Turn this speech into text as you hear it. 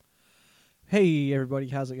Hey everybody,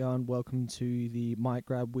 how's it going? Welcome to the Mic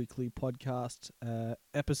Grab Weekly Podcast,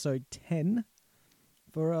 episode 10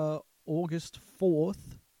 for August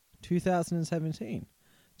 4th, 2017.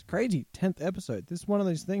 It's crazy, 10th episode. This is one of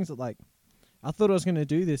those things that, I thought I was going to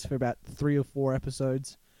do this for about 3 or 4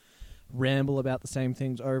 episodes, ramble about the same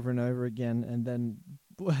things over and over again, and then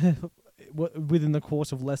within the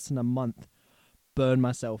course of less than a month, burn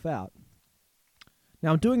myself out.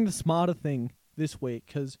 Now, I'm doing the smarter thing this week,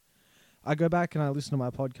 because I go back and I listen to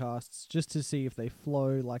my podcasts just to see if they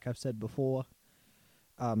flow, like I've said before,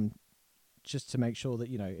 just to make sure that,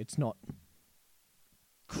 it's not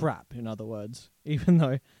crap, in other words, even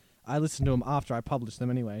though I listen to them after I publish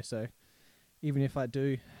them anyway. So even if I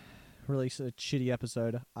do release a shitty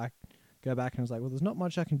episode, I go back and I was like, well, there's not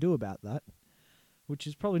much I can do about that, which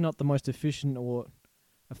is probably not the most efficient or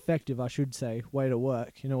effective, I should say, way to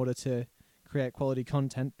work in order to create quality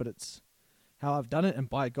content, but it's how I've done it, and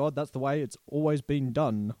by God, that's the way it's always been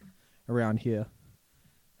done around here.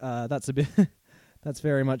 That's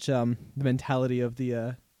very much the mentality of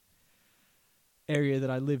the area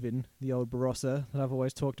that I live in, the old Barossa, that I've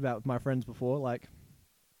always talked about with my friends before. Like,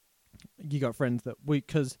 you got friends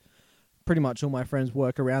because pretty much all my friends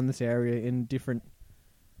work around this area in different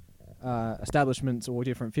establishments or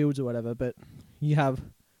different fields or whatever, but you have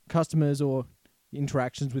customers or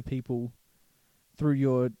interactions with people through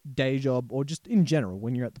your day job or just in general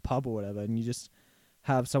when you're at the pub or whatever, and you just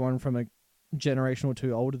have someone from a generation or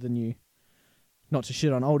two older than you, not to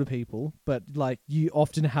shit on older people, but you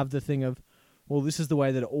often have the thing of, well, this is the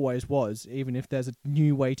way that it always was, even if there's a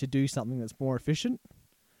new way to do something that's more efficient.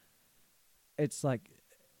 It's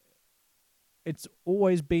it's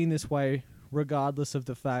always been this way, regardless of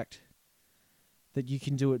the fact that you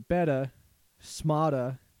can do it better,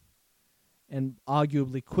 smarter, and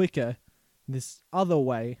arguably quicker this other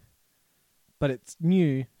way, but it's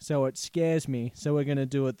new, so it scares me, so we're going to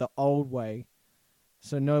do it the old way,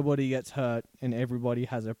 so nobody gets hurt and everybody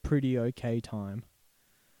has a pretty okay time.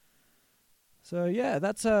 So yeah,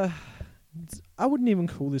 I wouldn't even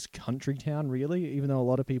call this country town, really, even though a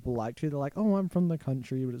lot of people like to. They're like, oh, I'm from the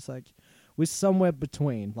country, but it's we're somewhere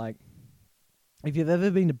between. If you've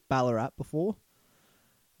ever been to Ballarat before,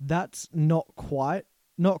 that's not quite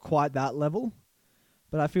that level,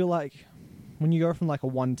 but I feel like when you go from a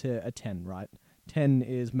 1 to a 10, right? 10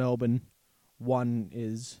 is Melbourne, 1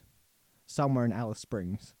 is somewhere in Alice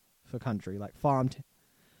Springs for country, farm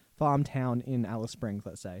town in Alice Springs,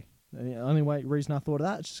 let's say. The only reason I thought of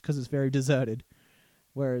that is just because it's very deserted,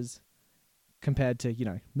 whereas compared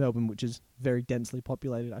to, Melbourne, which is very densely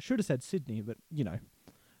populated. I should have said Sydney, but,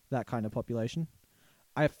 that kind of population.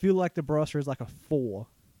 I feel like the Barossa is a 4,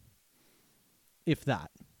 if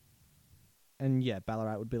that. And yeah,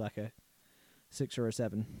 Ballarat would be a 6 or a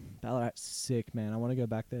 7. Ballarat's sick, man. I want to go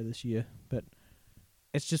back there this year, but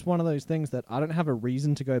it's just one of those things that I don't have a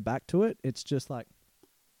reason to go back to it. It's just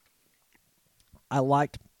I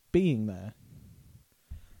liked being there.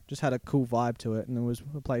 Just had a cool vibe to it, and it was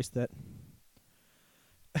a place that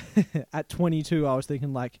at 22 I was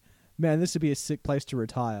thinking man, this would be a sick place to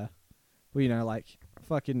retire. Well,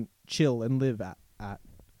 fucking chill and live at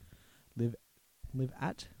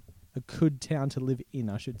a good town to live in,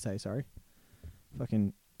 I should say, sorry.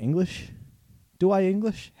 Fucking English? Do I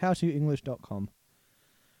English? howtoenglish.com.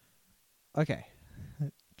 Okay.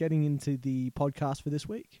 Getting into the podcast for this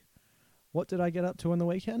week. What did I get up to on the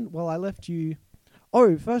weekend? Well, I left you...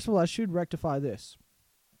 Oh, first of all, I should rectify this.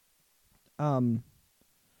 The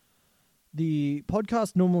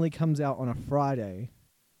podcast normally comes out on a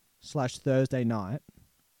Friday/Thursday night,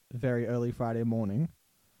 very early Friday morning.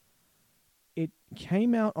 It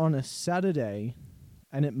came out on a Saturday,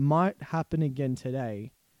 and it might happen again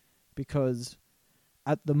today, because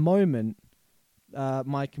at the moment,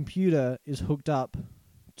 my computer is hooked up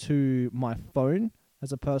to my phone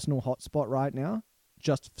as a personal hotspot right now,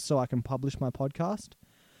 just so I can publish my podcast.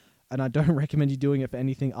 And I don't recommend you doing it for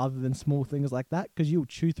anything other than small things like that, because you'll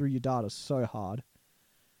chew through your data so hard.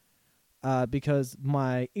 Because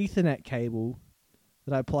my Ethernet cable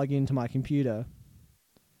that I plug into my computer,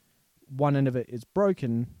 one end of it is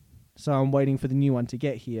broken, so I'm waiting for the new one to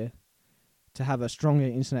get here to have a stronger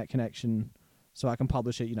internet connection so I can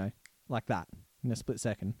publish it, like that, in a split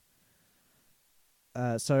second.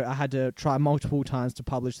 So I had to try multiple times to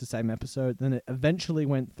publish the same episode. Then it eventually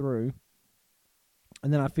went through.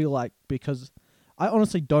 And then I feel because I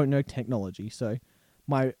honestly don't know technology, so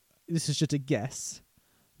this is just a guess.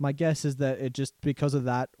 My guess is that it just, because of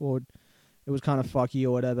that, or it was kind of fucky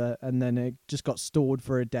or whatever, and then it just got stored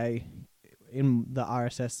for a day in the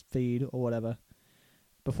RSS feed or whatever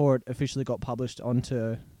before it officially got published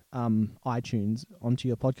onto iTunes, onto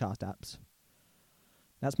your podcast apps.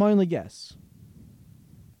 That's my only guess.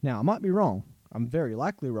 Now, I might be wrong. I'm very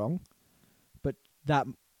likely wrong. But that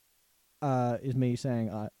is me saying,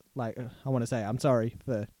 I want to say I'm sorry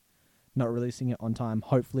for not releasing it on time.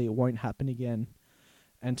 Hopefully it won't happen again.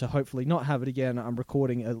 And to hopefully not have it again, I'm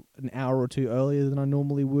recording an hour or two earlier than I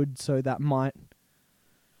normally would, so that might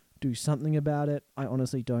do something about it. I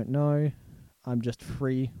honestly don't know. I'm just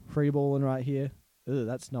freeballing right here. Ugh,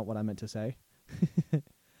 that's not what I meant to say.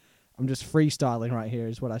 I'm just freestyling right here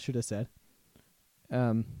is what I should have said.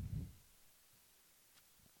 So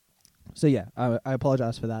yeah, I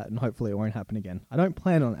apologize for that, and hopefully it won't happen again. I don't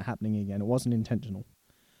plan on it happening again. It wasn't intentional.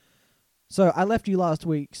 So I left you last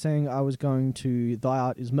week saying I was going to Thy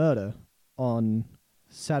Art Is Murder on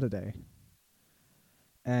Saturday.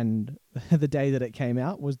 And the day that it came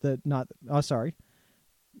out was the night... Oh, sorry.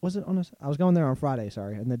 Was it on I was going there on Friday,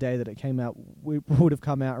 sorry. And the day that it came out, we would have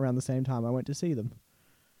come out around the same time I went to see them.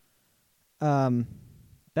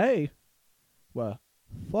 They were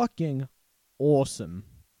fucking awesome.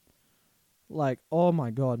 Like, oh my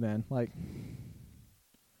god, man. Like...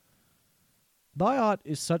 Thy Art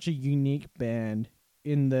is such a unique band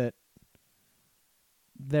in that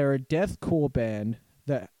they're a deathcore band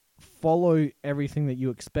that follow everything that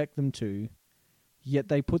you expect them to, yet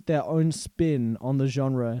they put their own spin on the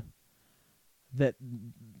genre that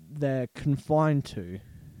they're confined to.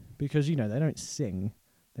 Because, you know, they don't sing.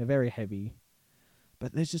 They're very heavy.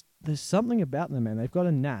 But there's something about them, man. They've got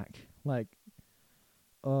a knack. Like,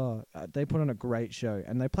 they put on a great show.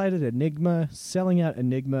 And they played at Enigma, selling out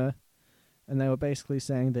Enigma. And they were basically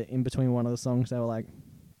saying that in between one of the songs, they were like,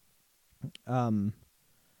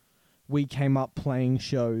 we came up playing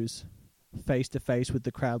shows face to face with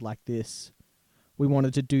the crowd like this. We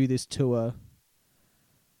wanted to do this tour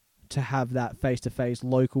to have that face to face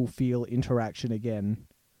local feel interaction again,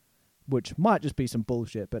 which might just be some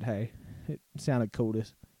bullshit, but hey, it sounded cool to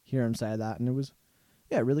hear him say that. And it was,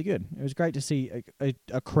 yeah, really good. It was great to see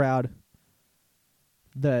a crowd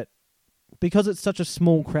that, because it's such a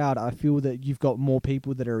small crowd, I feel that you've got more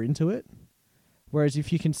people that are into it. Whereas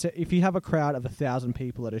if you have a crowd of 1,000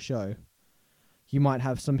 people at a show, you might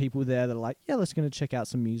have some people there that are like, yeah, let's go check out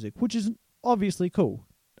some music, which is obviously cool.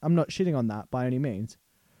 I'm not shitting on that by any means.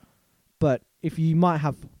 But if you might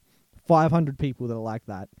have 500 people that are like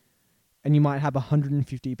that, and you might have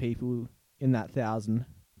 150 people in that 1,000,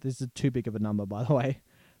 this is too big of a number, by the way,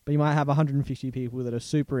 but you might have 150 people that are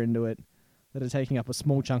super into it, that are taking up a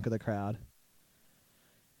small chunk of the crowd.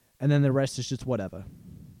 And then the rest is just whatever.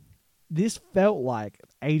 This felt like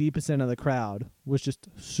 80% of the crowd was just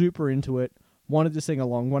super into it, wanted to sing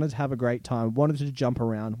along, wanted to have a great time, wanted to jump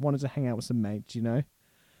around, wanted to hang out with some mates, you know?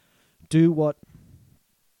 Do what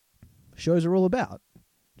shows are all about.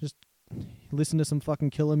 Just listen to some fucking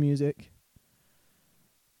killer music.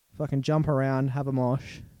 Fucking jump around, have a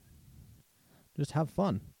mosh. Just have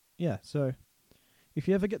fun. Yeah, so if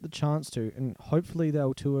you ever get the chance to, and hopefully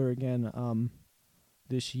they'll tour again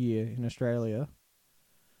this year in Australia,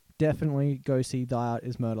 definitely go see Thy Art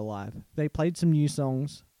Is Murder live. They played some new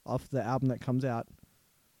songs off the album that comes out.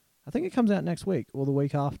 I think it comes out next week or the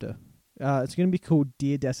week after. It's going to be called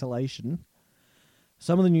Dear Desolation.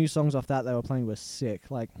 Some of the new songs off that they were playing were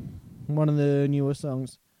sick. Like, one of the newer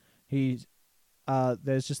songs, there's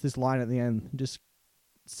just this line at the end, just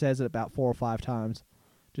says it about 4 or 5 times.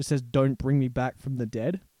 Just says, "Don't bring me back from the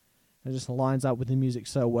dead." And it just lines up with the music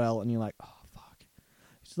so well, and you're like, oh, fuck.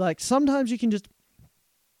 It's like, sometimes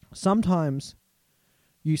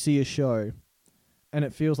you see a show, and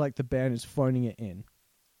it feels like the band is phoning it in.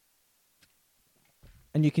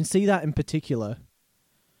 And you can see that in particular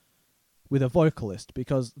with a vocalist,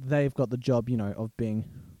 because they've got the job, you know, of being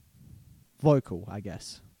vocal, I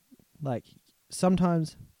guess. Like,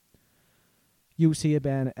 sometimes you'll see a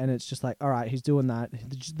band and it's just like, all right, he's doing that.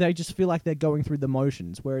 They just feel like they're going through the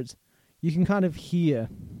motions, whereas you can kind of hear,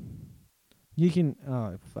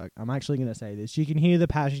 I'm actually going to say this. You can hear the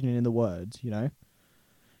passion in the words, you know?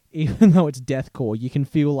 Even though it's deathcore, you can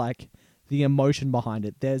feel like the emotion behind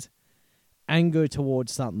it. There's anger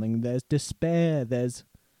towards something. There's despair. There's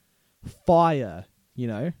fire, you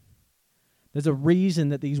know? There's a reason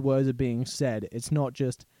that these words are being said. It's not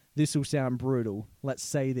just, this will sound brutal, let's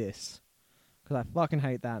say this. Because I fucking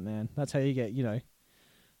hate that, man. That's how you get, you know,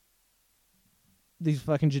 these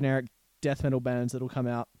fucking generic death metal bands that'll come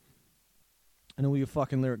out and all your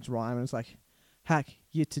fucking lyrics rhyme, and it's like, hack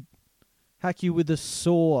you with a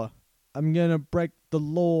saw. I'm gonna break the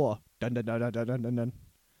law. Dun dun dun dun dun dun dun.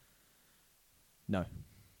 No.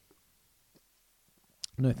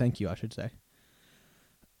 No, thank you, I should say.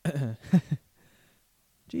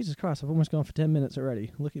 Jesus Christ, I've almost gone for 10 minutes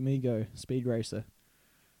already. Look at me go, speed racer.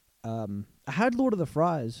 I had Lord of the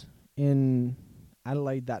Fries in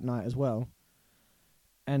Adelaide that night as well.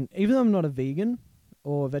 And even though I'm not a vegan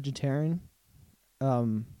or a vegetarian,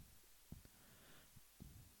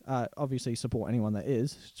 obviously support anyone that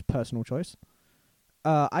is. It's a personal choice.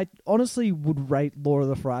 I honestly would rate Lord of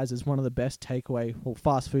the Fries as one of the best takeaway or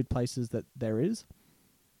fast food places that there is.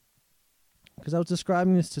 Because I was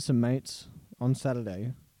describing this to some mates on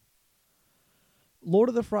Saturday. Lord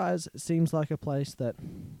of the Fries seems like a place that,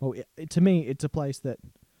 well, to me, it's a place that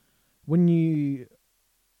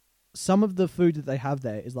some of the food that they have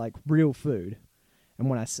there is like real food. And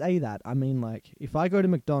when I say that, I mean like if I go to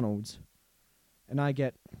McDonald's and I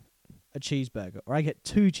get a cheeseburger, or I get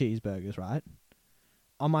 2 cheeseburgers, right?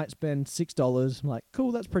 I might spend $6. I'm like,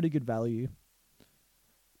 cool, that's pretty good value.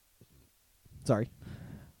 Sorry.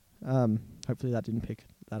 Hopefully that didn't pick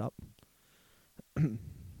that up.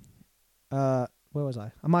 Where was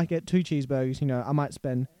I? I might get 2 cheeseburgers, I might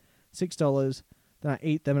spend $6, then I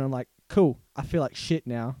eat them and I'm like, cool, I feel like shit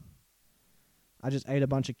now. I just ate a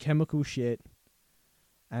bunch of chemical shit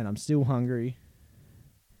and I'm still hungry.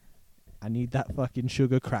 I need that fucking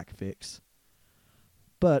sugar crack fix.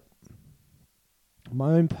 But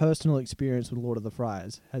my own personal experience with Lord of the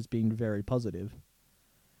Fries has been very positive.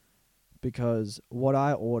 Because what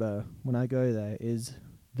I order when I go there is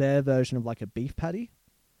their version of like a beef patty,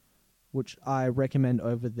 which I recommend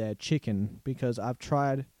over their chicken because I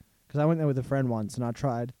went there with a friend once and I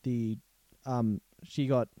tried she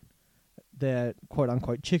got their quote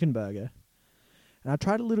unquote chicken burger. And I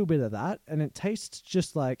tried a little bit of that and it tastes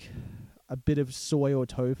just like a bit of soy or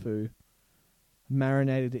tofu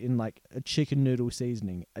marinated in like a chicken noodle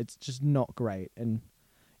seasoning. It's just not great. And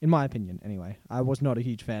in my opinion, anyway, I was not a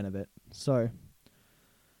huge fan of it. So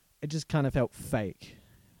it just kind of felt fake.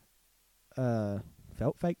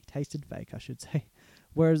 Tasted fake, I should say.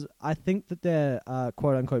 Whereas I think that their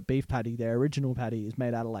quote-unquote beef patty, their original patty, is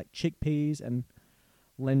made out of like chickpeas and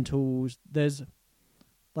lentils. There's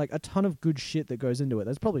like a ton of good shit that goes into it.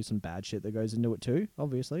 There's probably some bad shit that goes into it too,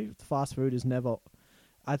 obviously. Fast food is never...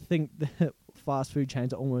 I think the fast food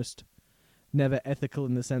chains are almost never ethical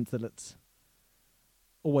in the sense that it's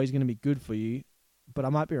always going to be good for you. But I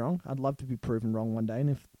might be wrong. I'd love to be proven wrong one day. And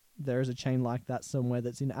if there is a chain like that somewhere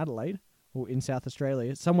that's in Adelaide or in South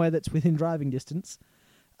Australia, somewhere that's within driving distance,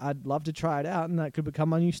 I'd love to try it out, and that could become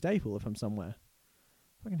my new staple if I'm somewhere.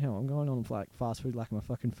 Fucking hell, I'm going on like fast food like I'm a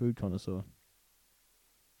fucking food connoisseur.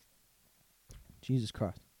 Jesus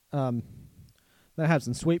Christ. They have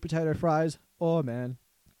some sweet potato fries. Oh, man.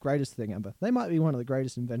 Greatest thing ever. They might be one of the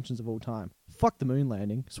greatest inventions of all time. Fuck the moon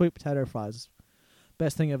landing. Sweet potato fries.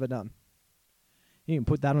 Best thing ever done. You can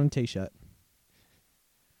put that on a t-shirt.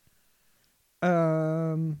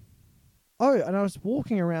 Oh, and I was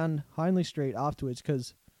walking around Hindley Street afterwards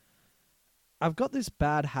because I've got this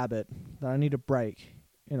bad habit that I need to break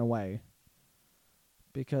in a way.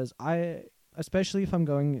 Because especially if I'm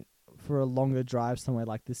going for a longer drive somewhere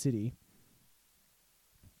like the city,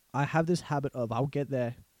 I have this habit of I'll get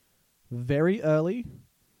there very early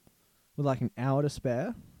with like an hour to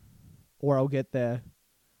spare, or I'll get there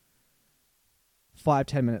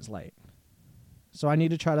 5-10 minutes late. So I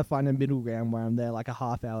need to try to find a middle ground where I'm there like a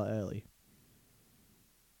half hour early.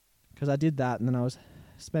 Because I did that and then I was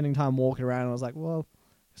spending time walking around and I was like, well,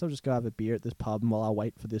 I guess I'll just go have a beer at this pub while I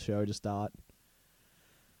wait for this show to start.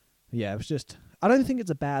 Yeah, it was just... I don't think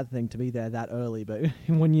it's a bad thing to be there that early, but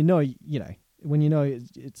when you know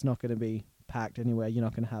it's not going to be packed anywhere, you're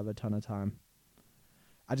not going to have a ton of time.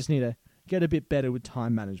 I just need to get a bit better with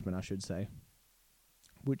time management, I should say.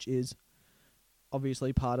 Which is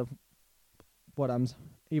obviously part of what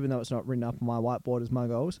even though it's not written up on my whiteboard as my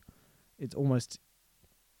goals, it's almost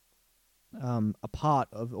a part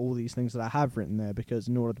of all these things that I have written there, because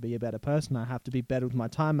in order to be a better person, I have to be better with my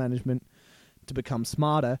time management to become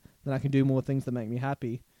smarter. Then I can do more things that make me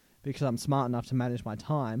happy because I'm smart enough to manage my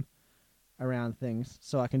time around things,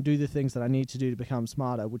 so I can do the things that I need to do to become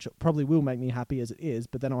smarter, which probably will make me happy as it is,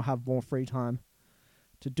 but then I'll have more free time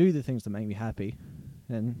to do the things that make me happy.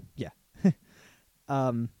 And yeah.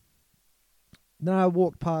 Then I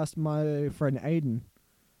walked past my friend Aiden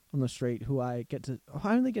on the street, who I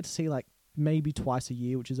only get to see like maybe twice a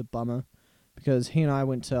year, which is a bummer, because he and I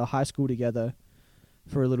went to high school together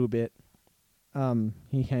for a little bit.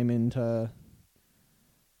 He came into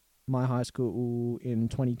my high school in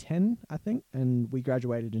 2010, I think, and we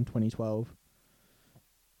graduated in 2012.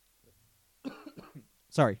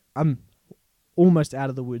 Sorry, I'm almost out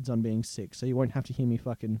of the woods on being sick, so you won't have to hear me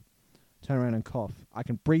fucking turn around and cough. I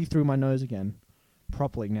can breathe through my nose again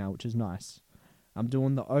properly now, which is nice. I'm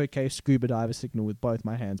doing the OK scuba diver signal with both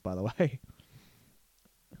my hands, by the way.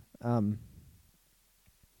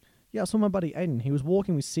 yeah, I saw my buddy Aiden. He was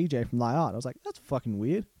walking with CJ from Thy Art. I was like, that's fucking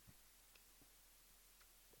weird.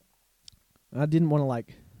 And I didn't want to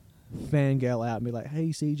like fangirl out and be like, hey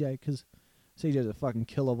CJ, because CJ's a fucking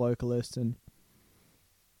killer vocalist, and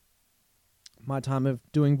my time of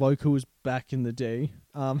doing vocals back in the day,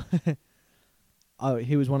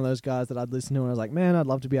 he was one of those guys that I'd listen to and I was like, man, I'd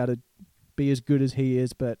love to be able to be as good as he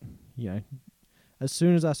is, but, you know, as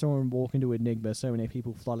soon as I saw him walk into Enigma, so many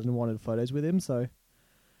people flooded and wanted photos with him, so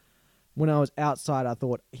when I was outside, I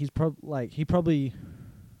thought he probably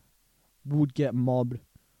would get mobbed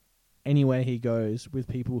anywhere he goes with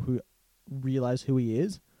people who realize who he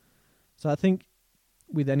is. So I think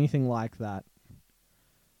with anything like that,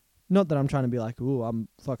 not that I'm trying to be like, ooh, I'm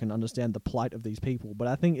fucking understand the plight of these people, but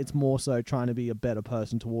I think it's more so trying to be a better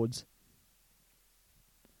person towards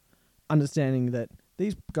understanding that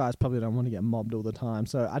these guys probably don't want to get mobbed all the time.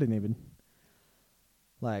 So I didn't even,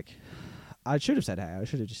 like, I should have said hey. I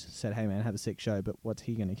should have just said, hey man, have a sick show, but what's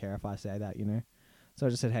he going to care if I say that, you know? So I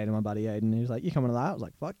just said hey to my buddy Aiden. He was like, you coming to that? I was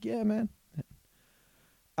like, fuck yeah, man.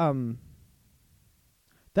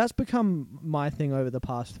 That's become my thing over the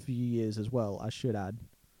past few years as well, I should add.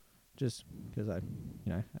 Just because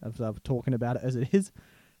as I'm talking about it as it is.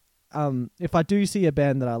 If I do see a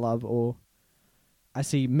band that I love, or I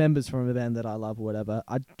see members from a band that I love or whatever,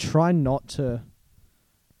 I try not to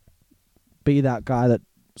be that guy that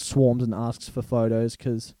swarms and asks for photos,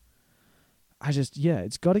 because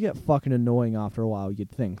it's got to get fucking annoying after a while, you'd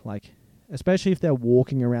think. Like, especially if they're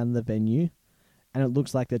walking around the venue and it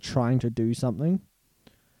looks like they're trying to do something.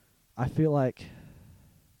 I feel like,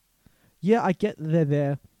 yeah, I get they're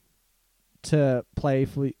there to play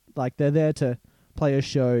they're there to play a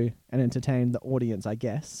show and entertain the audience, I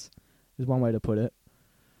guess, is one way to put it.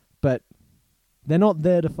 But they're not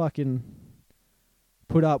there to fucking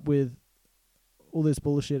put up with all this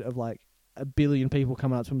bullshit of like a billion people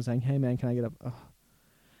coming up to them and saying, hey man, can I get up? Ugh.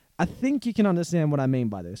 I think you can understand what I mean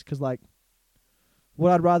by this, because like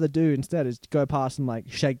what I'd rather do instead is go past and like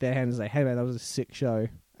shake their hand and say, hey man, that was a sick show,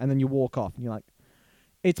 and then you walk off and you're like,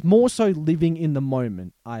 it's more so living in the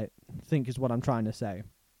moment, I think, is what I'm trying to say.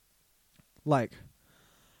 Like,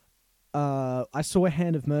 I saw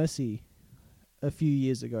Hand of Mercy a few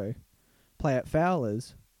years ago play at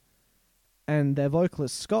Fowler's, and their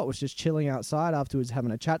vocalist Scott was just chilling outside afterwards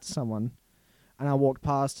having a chat to someone, and I walked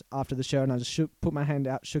past after the show and I just put my hand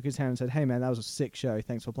out, shook his hand and said, hey man, that was a sick show,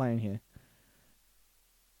 thanks for playing here.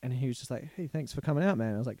 And he was just like, hey, thanks for coming out,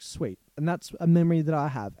 man. I was like, sweet. And that's a memory that I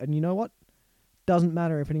have. And you know what? Doesn't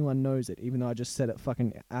matter if anyone knows it, even though I just said it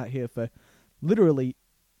fucking out here for literally,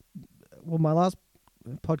 well, my last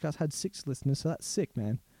podcast had 6 listeners, so that's sick,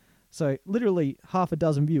 man. So literally half a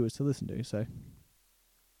dozen viewers to listen to, so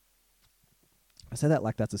I say that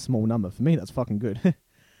like that's a small number. For me, that's fucking good.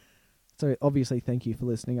 So obviously, thank you for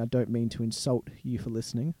listening. I don't mean to insult you for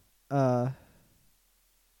listening. But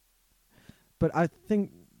I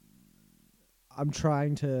think I'm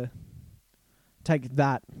trying to take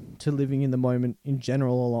that to living in the moment in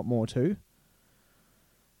general a lot more too.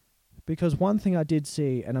 Because one thing I did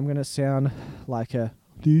see, and I'm going to sound like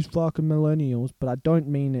these fucking millennials, but I don't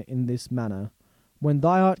mean it in this manner. When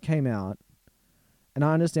Thy Art came out, and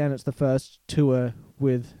I understand it's the first tour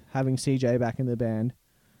with having CJ back in the band,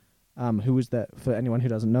 who was that, for anyone who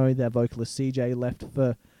doesn't know, their vocalist CJ left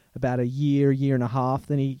for about a year and a half,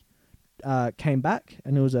 then he came back,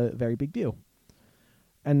 and it was a very big deal.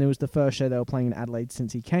 And it was the first show they were playing in Adelaide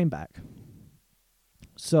since he came back.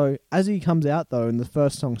 So as he comes out though, and the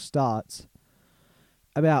first song starts,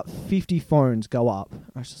 about 50 phones go up.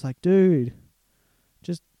 I was just like, dude,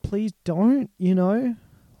 just please don't, you know?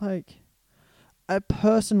 Like, I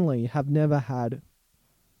personally have never had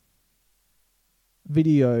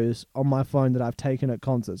videos on my phone that I've taken at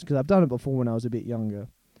concerts, because I've done it before when I was a bit younger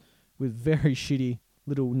with very shitty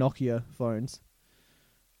little Nokia phones.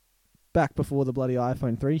 Back before the bloody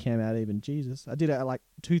iPhone 3 came out even, Jesus. I did it at like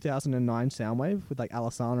 2009 Soundwave with like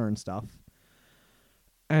Alisana and stuff.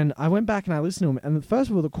 And I went back and I listened to them, and first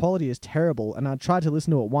of all, the quality is terrible, and I tried to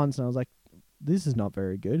listen to it once, and I was like, this is not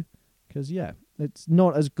very good. Because, yeah, it's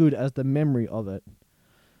not as good as the memory of it.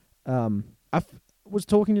 Was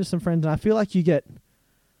talking to some friends, and I feel like you get...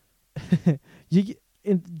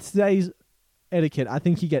 in today's etiquette, I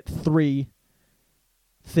think you get 3...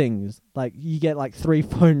 things. Like, you get like 3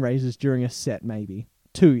 phone raises during a set, maybe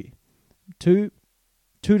 2 to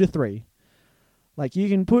 3. Like, you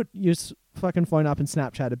can put your fucking phone up and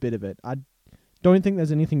Snapchat a bit of it. I don't think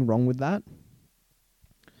there's anything wrong with that,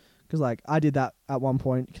 because like I did that at one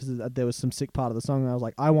point because there was some sick part of the song and I was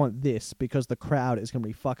like, I want this because the crowd is going to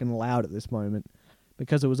be fucking loud at this moment,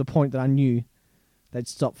 because it was a point that I knew they'd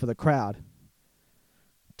stop for the crowd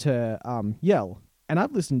to yell. And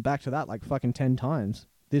I've listened back to that like fucking 10 times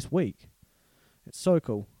this week. It's so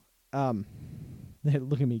cool.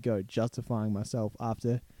 Look at me go, justifying myself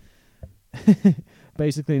after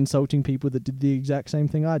basically insulting people that did the exact same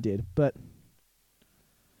thing I did. But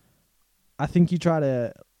I think you try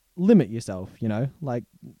to limit yourself, you know, like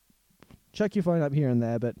check your phone up here and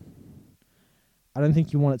there, but I don't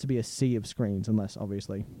think you want it to be a sea of screens unless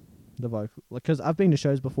obviously the vocal, because I've been to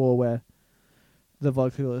shows before where the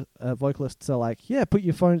vocalists are like, yeah, put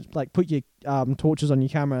your phones, like put your torches on your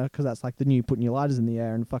camera, because that's like the new putting your lighters in the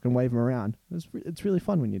air and fucking wave them around. It's really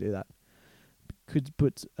fun when you do that. Could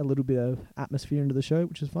put a little bit of atmosphere into the show,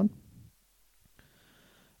 which is fun.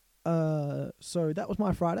 So that was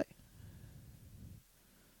my Friday.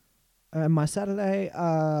 My Saturday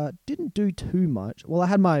didn't do too much. Well, I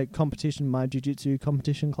had my jiu-jitsu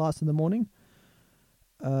competition class in the morning.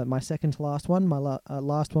 My second to last one. My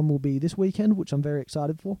last one will be this weekend, which I'm very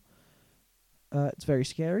excited for. It's very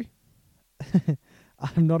scary.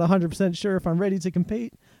 I'm not 100% sure if I'm ready to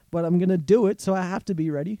compete, but I'm going to do it, so I have to be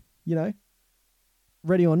ready, you know.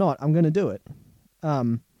 Ready or not, I'm going to do it.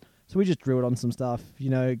 So we just drilled on some stuff, you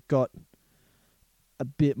know, got a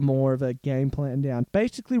bit more of a game plan down.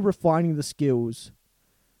 Basically refining the skills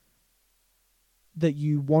that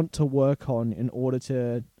you want to work on in order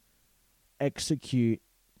to execute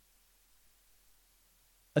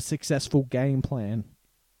a successful game plan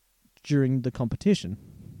during the competition.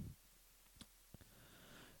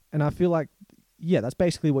 And I feel like, yeah, that's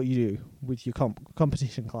basically what you do with your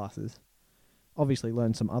competition classes. Obviously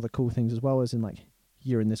learn some other cool things as well, as in like,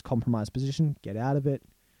 you're in this compromised position, get out of it.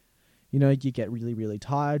 You know, you get really, really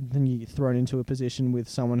tired, then you get thrown into a position with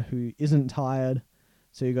someone who isn't tired.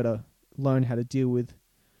 So you got to learn how to deal with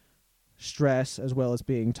stress as well as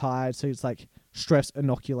being tired. So it's like stress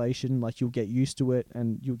inoculation, like you'll get used to it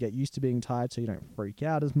and you'll get used to being tired so you don't freak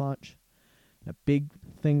out as much. A big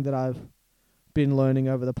thing that I've been learning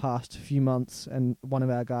over the past few months, and one of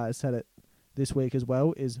our guys said it this week as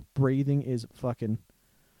well, is breathing is fucking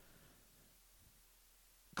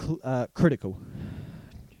critical.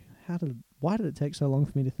 Why did it take so long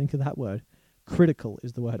for me to think of that word? Critical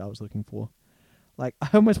is the word I was looking for. Like, I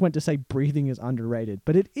almost went to say breathing is underrated,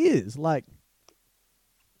 but it is. Like,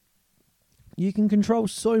 you can control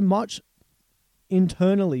so much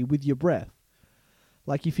internally with your breath.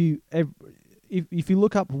 Like, if you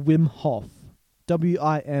look up Wim Hof,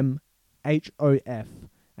 Wimhof,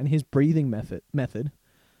 and his breathing method,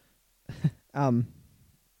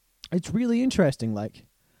 it's really interesting. Like,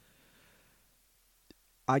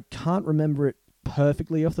 I can't remember it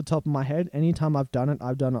perfectly off the top of my head. Anytime I've done it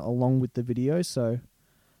along with the video, so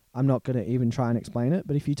I'm not going to even try and explain it.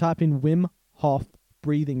 But if you type in Wim Hof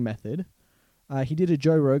breathing method, he did a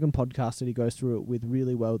Joe Rogan podcast that he goes through it with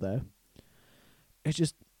really well there. It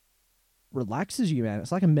just relaxes you, man.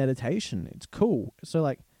 It's like a meditation. It's cool. So,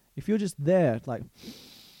 like, if you're just there, like,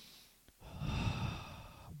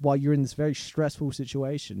 while you're in this very stressful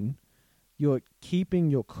situation, you're keeping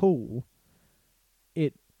your cool.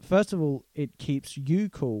 First of all, it keeps you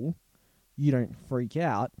cool. You don't freak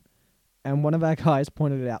out. And one of our guys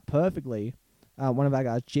pointed it out perfectly. One of our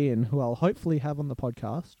guys, Gian, who I'll hopefully have on the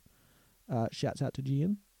podcast. Shouts out to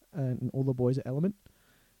Gian and all the boys at Element.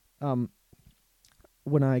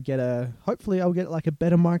 When I get hopefully I'll get like a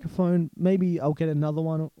better microphone. Maybe I'll get another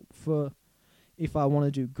one for if I want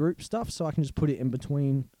to do group stuff, so I can just put it in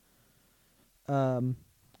between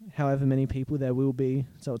however many people there will be.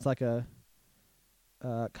 So it's like a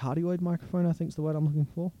cardioid microphone, I think is the word I'm looking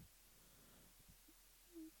for.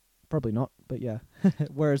 Probably not, but yeah.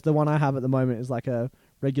 Whereas the one I have at the moment is like a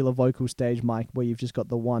regular vocal stage mic where you've just got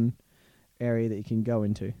the one area that you can go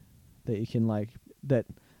into, that you can like, that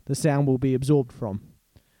the sound will be absorbed from.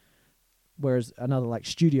 Whereas another like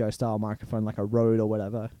studio style microphone, like a Rode or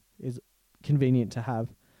whatever, is convenient to have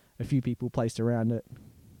a few people placed around it.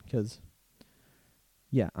 Because,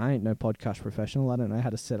 yeah, I ain't no podcast professional. I don't know how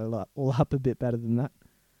to set it all up a bit better than that.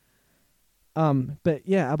 But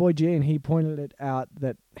yeah, our boy Gian, he pointed it out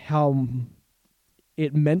that how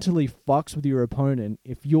it mentally fucks with your opponent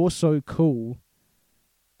if you're so cool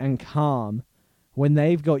and calm when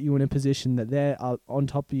they've got you in a position that they're on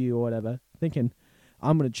top of you or whatever, thinking,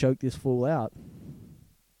 I'm going to choke this fool out.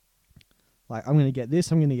 Like, I'm going to get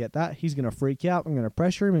this, I'm going to get that. He's going to freak out. I'm going to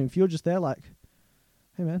pressure him. And if you're just there like,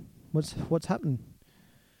 hey man, what's happening?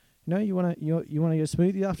 You know, you want to get a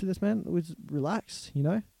smoothie after this, man? Relax, you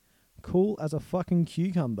know? Cool as a fucking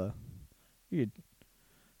cucumber. You could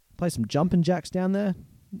play some jumping jacks down there.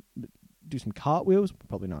 Do some cartwheels.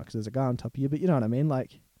 Probably not, because there's a guy on top of you. But you know what I mean?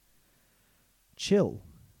 Like, chill.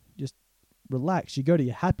 Just relax. You go to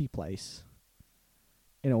your happy place.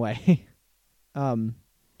 in a way.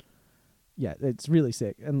 Yeah, it's really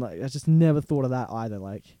sick. And like I just never thought of that either.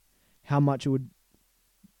 Like how much it would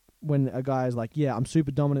when a guy is like, yeah, I'm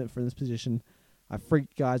super dominant for this position. I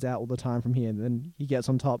freak guys out all the time from here. And then he gets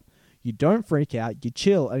on top. You don't freak out. You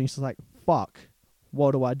chill. And he's just like, fuck,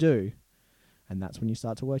 what do I do? And that's when you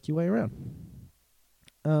start to work your way around.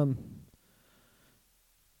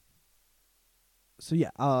 So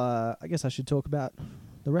yeah, I guess I should talk about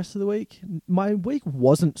the rest of the week. My week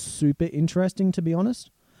wasn't super interesting, to be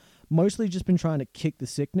honest. Mostly just been trying to kick the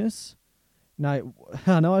sickness. Now,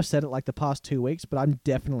 I know I've said it like the past 2 weeks, but I'm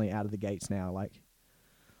definitely out of the gates now. Like,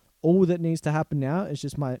 all that needs to happen now is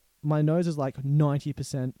just my nose is like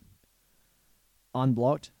 90%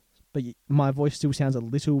 unblocked, but my voice still sounds a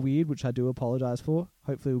little weird, which I do apologize for.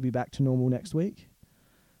 Hopefully we'll be back to normal next week.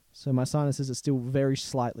 So my sinuses are still very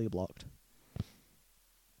slightly blocked.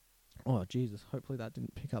 Oh, Jesus. Hopefully that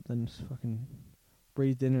didn't pick up, then just fucking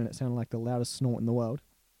breathed in and it sounded like the loudest snort in the world.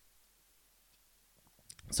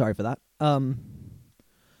 Sorry for that.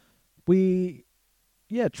 We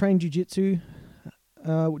trained jiu-jitsu,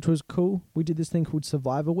 which was cool. We did this thing called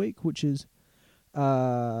Survivor Week, which is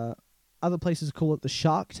other places call it the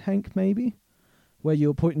Shark Tank, maybe, where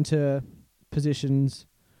you're put into positions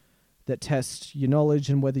that test your knowledge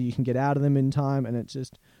and whether you can get out of them in time, and it's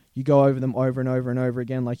just you go over them over and over and over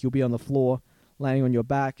again. Like you'll be on the floor laying on your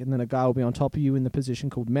back, and then a guy will be on top of you in the position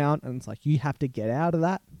called mount, and it's like you have to get out of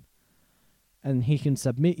that, and he can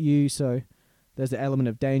submit you, so there's the element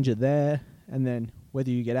of danger there. And then whether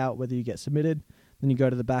you get out, whether you get submitted, then you go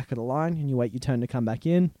to the back of the line and you wait your turn to come back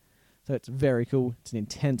in. So it's very cool. It's an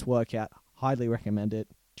intense workout. Highly recommend it.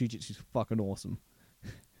 Jiu-jitsu's fucking awesome.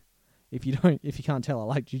 If you can't tell, I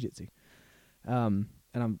like jiu-jitsu. And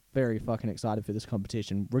I'm very fucking excited for this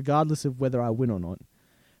competition, regardless of whether I win or not.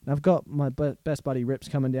 And I've got my best buddy Rip's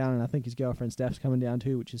coming down, and I think his girlfriend Steph's coming down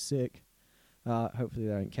too, which is sick. Hopefully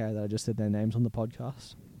they don't care that I just said their names on the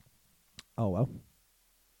podcast. Oh well.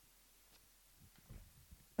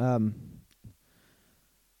 And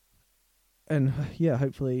yeah,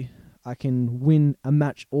 hopefully I can win a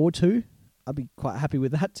match or two. I'll be quite happy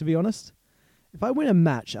with that, to be honest. If I win a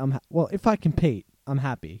match, if I compete, I'm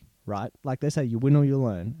happy, right? Like they say, you win or you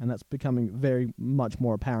learn, and that's becoming very much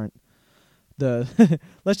more apparent.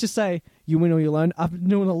 Let's just say you win or you learn. I've been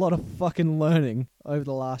doing a lot of fucking learning over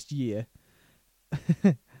the last year.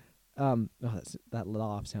 That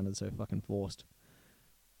laugh sounded so fucking forced.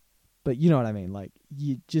 But you know what I mean, like,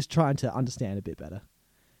 you're just trying to understand a bit better.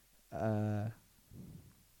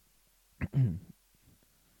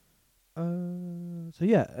 So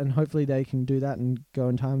yeah, and hopefully they can do that and go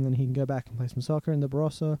in time, and then he can go back and play some soccer in the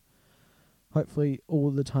Barossa. Hopefully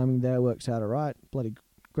all the timing there works out alright. Bloody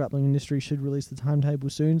grappling industry should release the timetable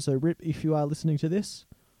soon, so Rip, if you are listening to this,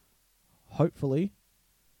 hopefully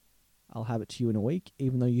I'll have it to you in a week,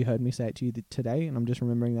 even though you heard me say it to you today, and I'm just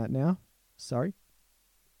remembering that now. Sorry.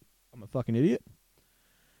 I'm a fucking idiot.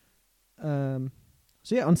 So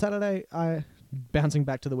yeah, on Saturday, bouncing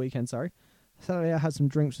back to the weekend, sorry. Saturday I had some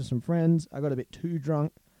drinks with some friends. I got a bit too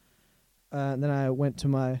drunk. And then I went to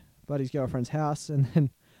my buddy's girlfriend's house, and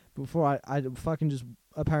then before I fucking just,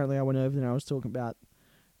 apparently I went over there and I was talking about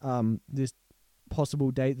this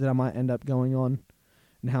possible date that I might end up going on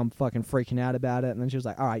and how I'm fucking freaking out about it. And then she was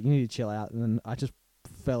like, alright, you need to chill out. And then I just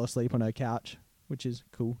fell asleep on her couch, which is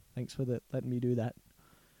cool. Thanks for letting me do that.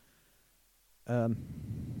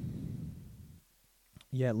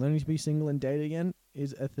 Yeah, learning to be single and date again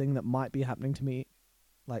is a thing that might be happening to me.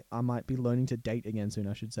 Like, I might be learning to date again soon,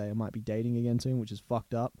 I should say. I might be dating again soon, which is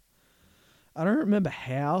fucked up. I don't remember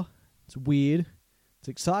how. It's weird. It's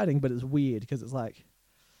exciting, but it's weird, because it's like,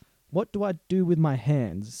 what do I do with my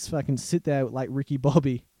hands? So I can sit there like Ricky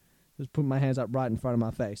Bobby, just put my hands up right in front of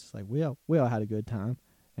my face. It's like, we all had a good time,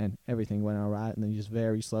 and everything went all right, and then you just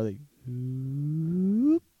very slowly,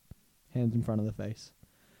 whoop, hands in front of the face.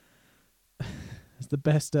 It's the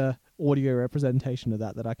best audio representation of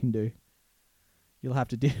that I can do. You'll have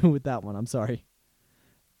to deal with that one. I'm sorry.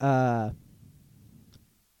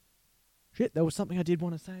 Shit, there was something I did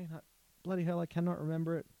want to say. Bloody hell, I cannot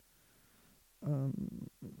remember it.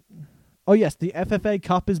 Oh yes, the FFA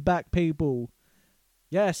Cup is back, people.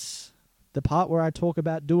 Yes, the part where I talk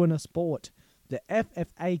about doing a sport. The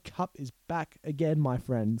FFA Cup is back again, my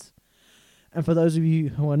friends. And for those of you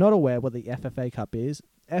who are not aware what the FFA Cup is,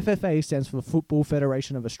 FFA stands for the Football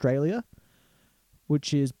Federation of Australia,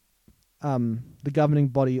 which is the governing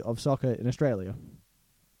body of soccer in Australia.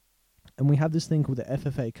 And we have this thing called the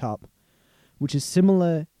FFA Cup, which is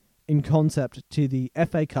similar in concept to the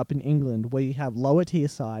FA Cup in England, where you have lower tier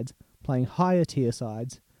sides playing higher tier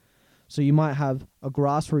sides. So you might have a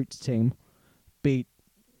grassroots team beat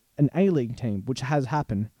an A-League team, which has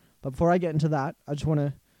happened. But before I get into that, I just want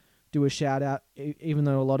to do a shout out, even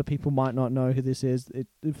though a lot of people might not know who this is.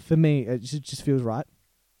 For me, it just feels right.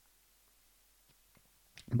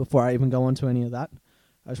 Before I even go on to any of that,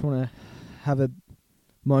 I just want to have a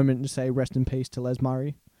moment to say rest in peace to Les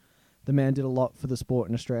Murray. The man did a lot for the sport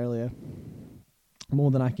in Australia,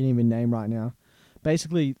 more than I can even name right now.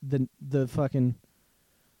 Basically, the fucking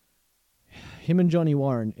him and Johnny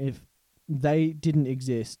Warren, if they didn't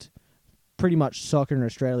exist, pretty much soccer in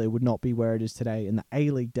Australia would not be where it is today, and the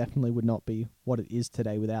A-League definitely would not be what it is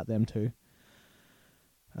today without them two.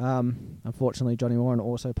 Unfortunately, Johnny Warren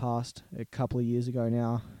also passed a couple of years ago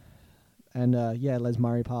now, and Les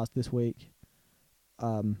Murray passed this week,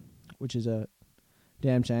 which is a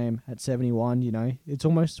damn shame at 71. You know,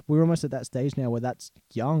 we're almost at that stage now where that's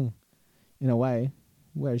young, in a way,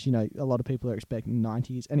 whereas a lot of people are expecting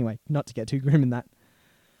 90s. Anyway, not to get too grim in that.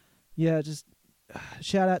 Yeah, just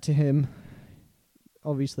shout out to him.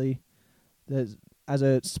 Obviously, as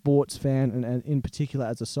a sports fan and in particular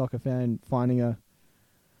as a soccer fan, finding a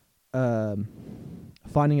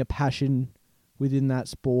passion within that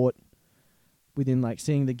sport, within like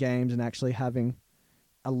seeing the games and actually having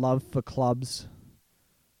a love for clubs,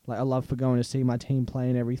 like a love for going to see my team play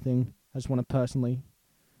and everything. I just want to personally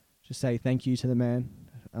just say thank you to the man.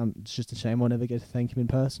 It's just a shame I'll never get to thank him in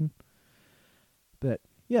person. But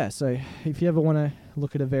yeah, so if you ever want to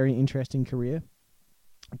look at a very interesting career,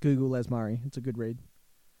 Google Les Murray. It's a good read.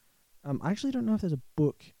 I actually don't know if there's a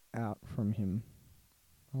book out from him.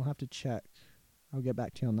 I'll have to check. I'll get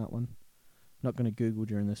back to you on that one. Not going to Google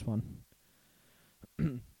during this one.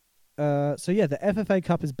 So yeah, the FFA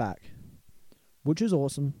Cup is back, which is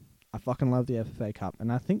awesome. I fucking love the FFA Cup, and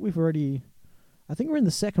I think we're in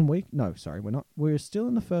the second week. No, sorry, we're not. We're still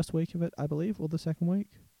in the first week of it, I believe, or the second week.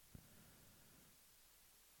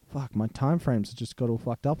 Fuck, my time frames just got all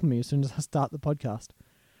fucked up on me as soon as I start the podcast.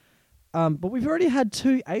 But we've already had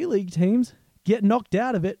 2 A-League teams get knocked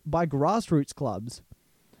out of it by grassroots clubs.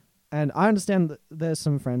 And I understand that there's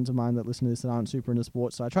some friends of mine that listen to this that aren't super into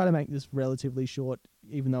sports, so I try to make this relatively short,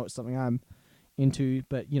 even though it's something I'm into.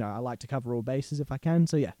 But, I like to cover all bases if I can,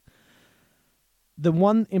 so yeah. The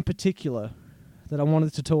one in particular that I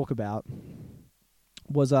wanted to talk about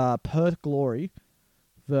was Perth Glory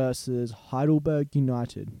versus Heidelberg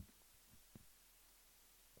United.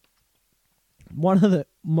 One of the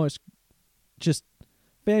most just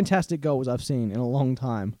fantastic goals I've seen in a long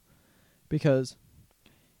time, because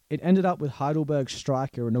it ended up with Heidelberg's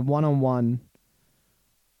striker in a one-on-one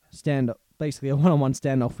stand-up, basically a one-on-one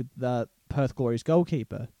standoff with the Perth Glory's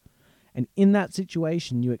goalkeeper. And in that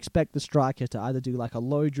situation, you expect the striker to either do like a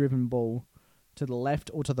low-driven ball to the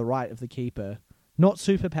left or to the right of the keeper. Not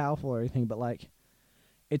super powerful or anything, but like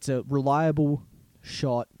it's a reliable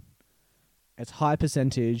shot. It's high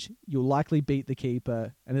percentage. You'll likely beat the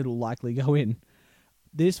keeper, and it'll likely go in.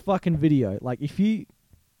 This fucking video, like if you...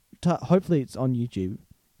 hopefully it's on YouTube.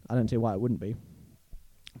 I don't see why it wouldn't be.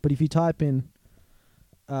 But if you type in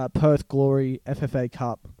Perth Glory, FFA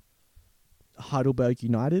Cup, Heidelberg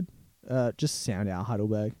United, just sound out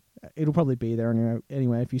Heidelberg. It'll probably be there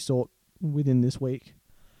anyway if you saw it within this week.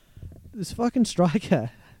 This fucking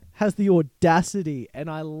striker has the audacity,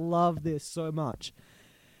 and I love this so much.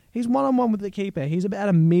 He's one-on-one with the keeper. He's about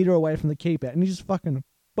a meter away from the keeper, and he just fucking,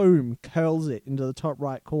 boom, curls it into the top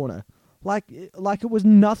right corner. Like it was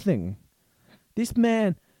nothing. This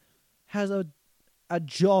man has a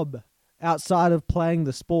job outside of playing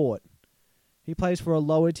the sport. He plays for a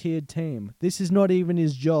lower-tiered team. This is not even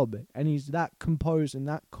his job, and he's that composed and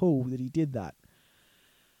that cool that he did that.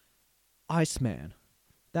 Iceman.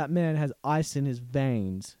 That man has ice in his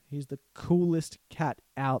veins. He's the coolest cat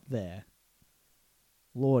out there.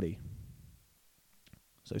 Lordy.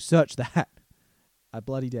 So search that. I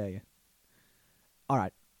bloody dare you.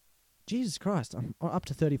 Alright. Jesus Christ, I'm up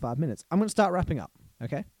to 35 minutes. I'm going to start wrapping up,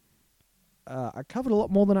 okay? I covered a lot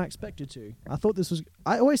more than I expected to. I thought this was...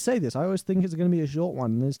 I always say this. I always think it's going to be a short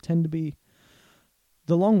one, and these tend to be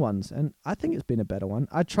the long ones, and I think it's been a better one.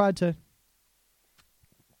 I tried to...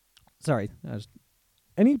 Sorry.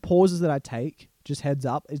 Any pauses that I take, just heads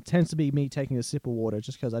up, it tends to be me taking a sip of water,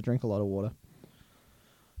 just because I drink a lot of water.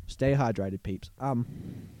 Stay hydrated, peeps.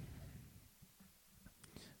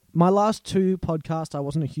 My last 2 podcasts I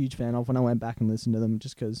wasn't a huge fan of when I went back and listened to them,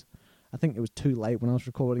 just because I think it was too late when I was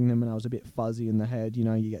recording them and I was a bit fuzzy in the head. You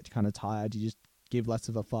get kind of tired. You just give less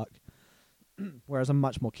of a fuck. Whereas I'm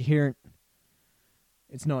much more coherent.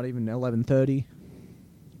 It's not even 11:30,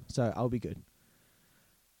 so I'll be good.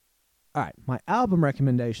 Alright, my album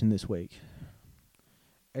recommendation this week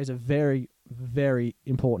is a very, very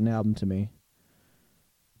important album to me.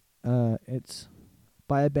 It's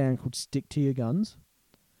by a band called Stick to Your Guns,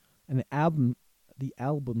 and the album,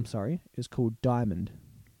 is called Diamond.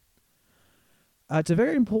 It's a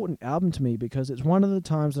very important album to me because it's one of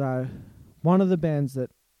the bands that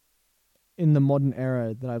in the modern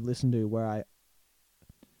era that I've listened to where I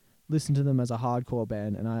listen to them as a hardcore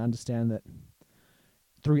band, and I understand that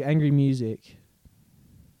through angry music,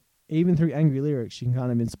 even through angry lyrics, you can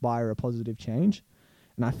kind of inspire a positive change.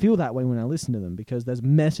 And I feel that way when I listen to them because there's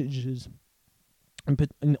messages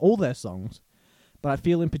in all their songs. But I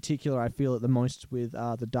feel it the most with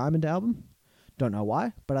the Diamond album. Don't know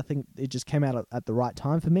why, but I think it just came out at the right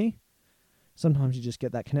time for me. Sometimes you just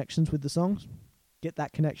get that connections with the songs. You get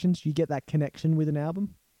that connection with an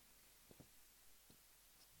album.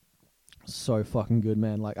 So fucking good,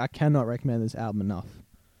 man. Like, I cannot recommend this album enough.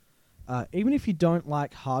 Even if you don't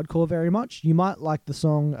like hardcore very much, you might like the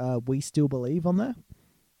song We Still Believe on there.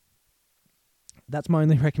 That's my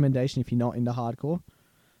only recommendation if you're not into hardcore.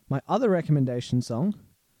 My other recommendation song,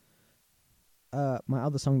 my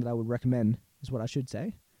other song that I would recommend is what I should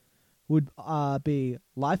say, would be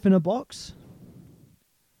Life in a Box.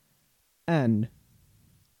 And,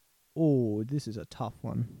 this is a tough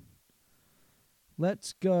one.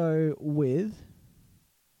 Let's go with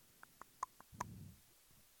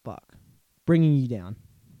Bringing You Down.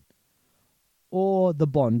 Or The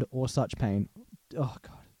Bond, or Such Pain. Oh,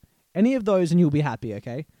 God. Any of those and you'll be happy,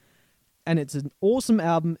 okay? And it's an awesome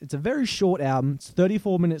album. It's a very short album. It's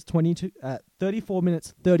 34 minutes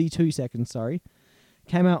 32 seconds, sorry.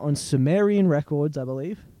 Came out on Sumerian Records, I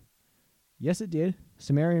believe. Yes, it did.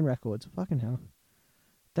 Sumerian Records. Fucking hell.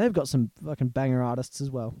 They've got some fucking banger artists as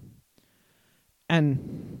well.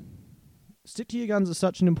 And Stick to Your Guns is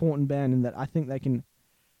such an important band in that I think they can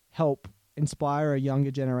help inspire a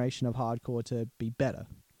younger generation of hardcore to be better.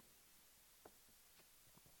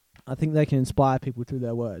 I think they can inspire people through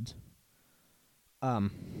their words.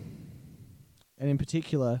 And in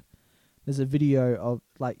particular, there's a video of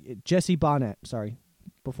Jesse Barnett. Sorry,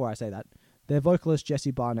 before I say that, their vocalist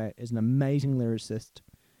Jesse Barnett is an amazing lyricist.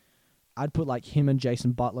 I'd put him and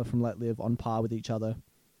Jason Butler from Let Live on par with each other.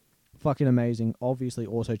 Fucking amazing. Obviously,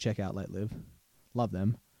 also check out Let Live. Love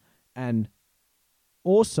them. And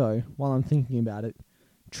also, while I'm thinking about it,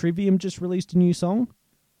 Trivium just released a new song.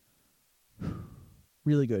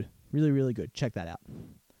 Really good. Really, really good. Check that out.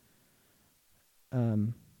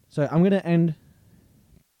 So I'm going to end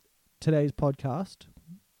today's podcast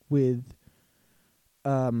with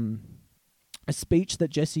a speech that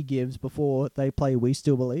Jesse gives before they play We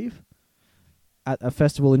Still Believe at a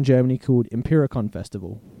festival in Germany called Empiricon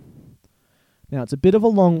Festival. Now, it's a bit of a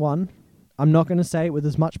long one. I'm not going to say it with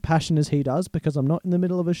as much passion as he does because I'm not in the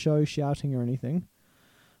middle of a show shouting or anything.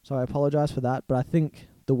 So I apologize for that, but I think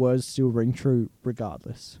the words still ring true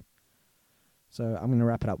regardless. So I'm going to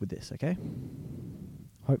wrap it up with this, okay?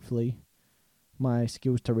 Hopefully my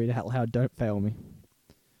skills to read out loud don't fail me.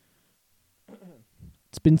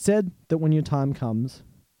 It's been said that when your time comes,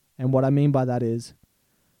 and what I mean by that is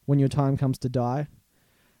when your time comes to die,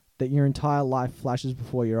 that your entire life flashes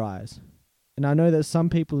before your eyes. And I know there's some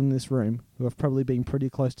people in this room who have probably been pretty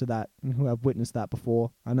close to that and who have witnessed that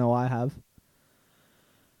before. I know I have.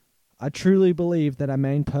 I truly believe that our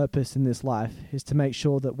main purpose in this life is to make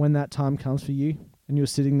sure that when that time comes for you and you're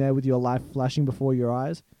sitting there with your life flashing before your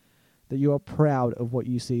eyes, that you are proud of what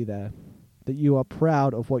you see there. That you are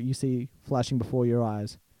proud of what you see flashing before your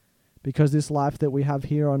eyes. Because this life that we have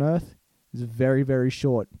here on earth is very, very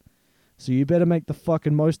short. So you better make the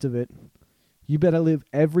fucking most of it. You better live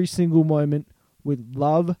every single moment with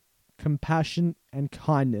love, compassion, and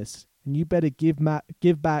kindness. And you better give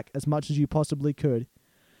back as much as you possibly could.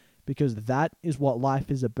 Because that is what life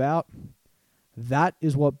is about. That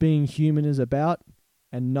is what being human is about.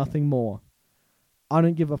 And nothing more. I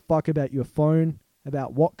don't give a fuck about your phone,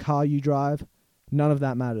 about what car you drive. None of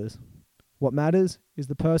that matters. What matters is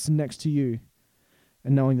the person next to you.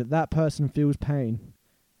 And knowing that that person feels pain.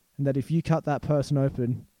 And that if you cut that person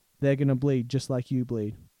open, they're going to bleed just like you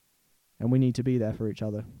bleed. And we need to be there for each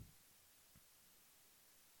other.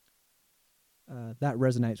 That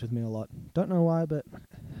resonates with me a lot. Don't know why, but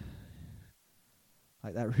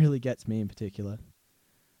that really gets me in particular.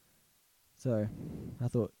 So I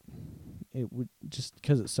thought it would, just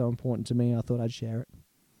because it's so important to me, I thought I'd share it.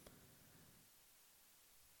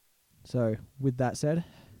 So with that said,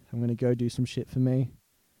 I'm going to go do some shit for me.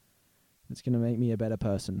 It's going to make me a better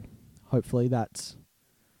person. Hopefully that's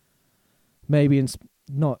maybe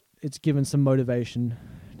it's given some motivation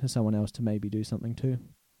to someone else to maybe do something too.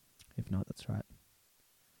 If not, that's right.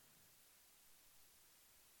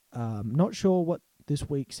 Not sure what this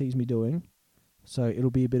week sees me doing, so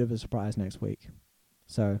it'll be a bit of a surprise next week.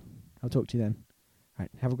 So I'll talk to you then.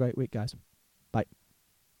 right, have a great week, guys. Bye.